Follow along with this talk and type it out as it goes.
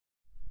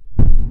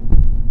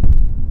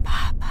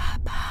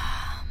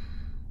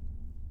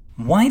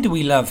Why do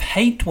we love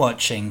hate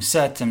watching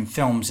certain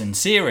films and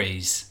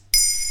series?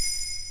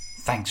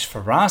 Thanks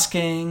for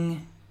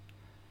asking.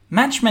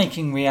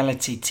 Matchmaking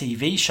reality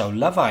TV show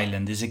Love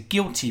Island is a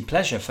guilty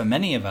pleasure for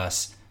many of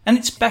us, and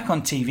it's back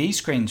on TV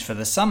screens for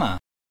the summer.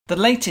 The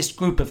latest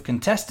group of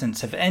contestants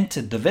have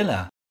entered the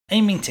villa,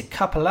 aiming to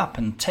couple up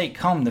and take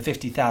home the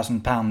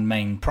 £50,000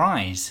 main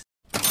prize.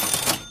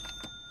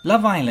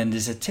 Love Island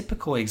is a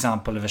typical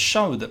example of a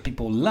show that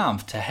people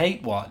love to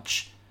hate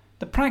watch.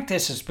 The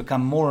practice has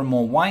become more and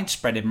more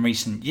widespread in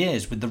recent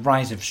years with the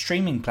rise of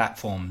streaming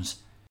platforms.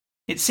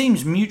 It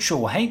seems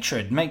mutual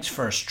hatred makes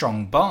for a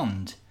strong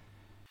bond.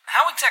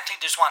 How exactly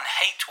does one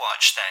hate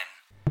watch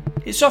then?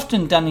 It's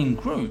often done in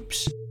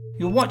groups.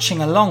 You're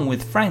watching along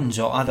with friends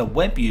or other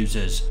web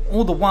users,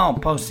 all the while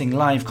posting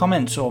live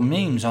comments or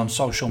memes on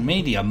social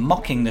media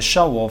mocking the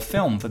show or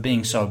film for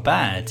being so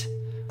bad.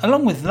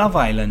 Along with Love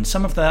Island,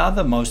 some of the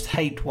other most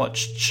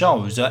hate-watched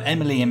shows are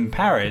Emily in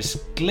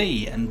Paris,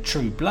 Glee and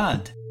True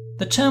Blood.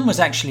 The term was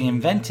actually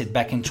invented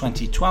back in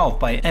 2012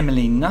 by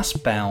Emily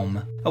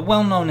Nussbaum, a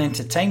well-known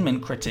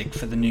entertainment critic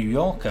for The New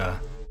Yorker.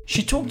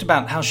 She talked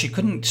about how she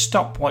couldn't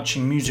stop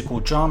watching musical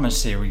drama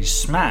series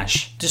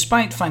Smash,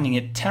 despite finding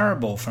it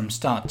terrible from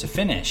start to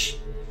finish.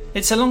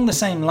 It's along the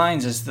same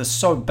lines as the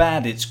 "so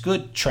bad it's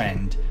good"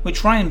 trend,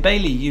 which Ryan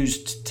Bailey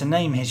used to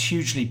name his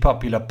hugely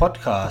popular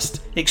podcast,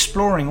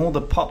 exploring all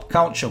the pop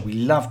culture we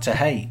love to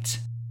hate.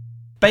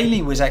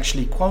 Bailey was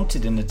actually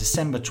quoted in a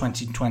December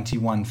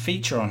 2021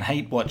 feature on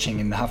hate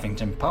watching in the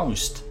Huffington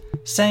Post,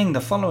 saying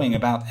the following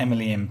about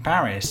Emily in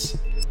Paris: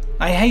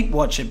 "I hate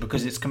watch it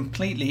because it's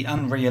completely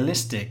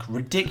unrealistic,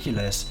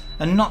 ridiculous,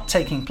 and not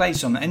taking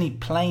place on any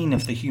plane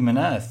of the human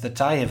earth that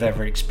I have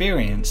ever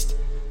experienced.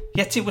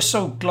 Yet it was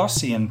so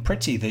glossy and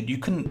pretty that you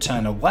couldn't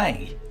turn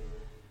away."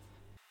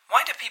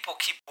 Why do people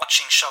keep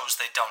watching shows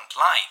they don't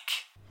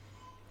like?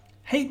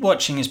 Hate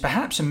watching is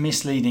perhaps a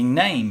misleading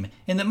name,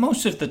 in that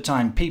most of the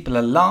time people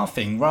are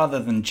laughing rather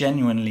than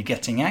genuinely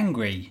getting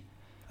angry.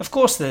 Of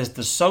course there's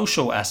the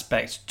social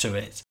aspect to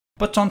it,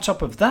 but on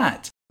top of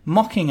that,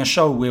 mocking a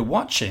show we're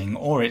watching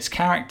or its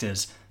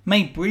characters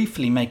may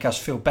briefly make us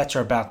feel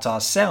better about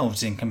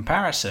ourselves in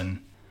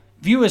comparison.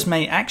 Viewers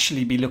may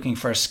actually be looking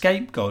for a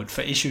scapegoat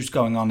for issues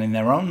going on in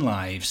their own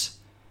lives.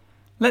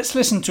 Let's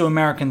listen to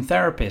American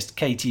therapist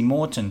Katie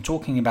Morton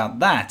talking about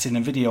that in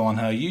a video on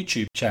her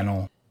YouTube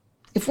channel.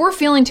 If we're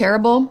feeling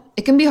terrible,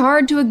 it can be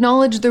hard to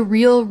acknowledge the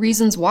real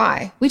reasons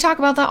why. We talk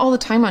about that all the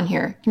time on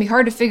here. It can be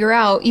hard to figure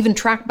out, even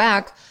track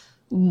back,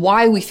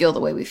 why we feel the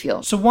way we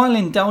feel. So while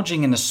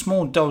indulging in a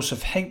small dose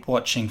of hate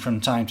watching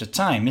from time to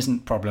time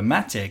isn't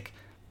problematic,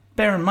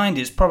 bear in mind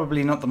it's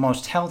probably not the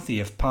most healthy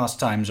of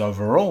pastimes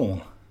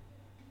overall.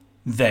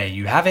 There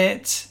you have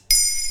it.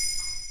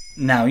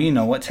 Now you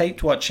know what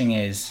hate watching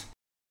is.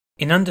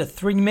 In under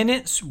 3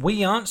 minutes,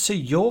 we answer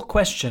your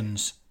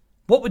questions.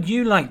 What would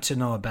you like to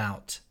know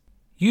about?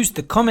 Use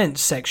the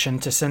comments section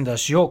to send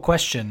us your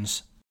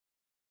questions.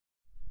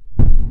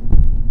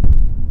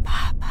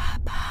 Papa.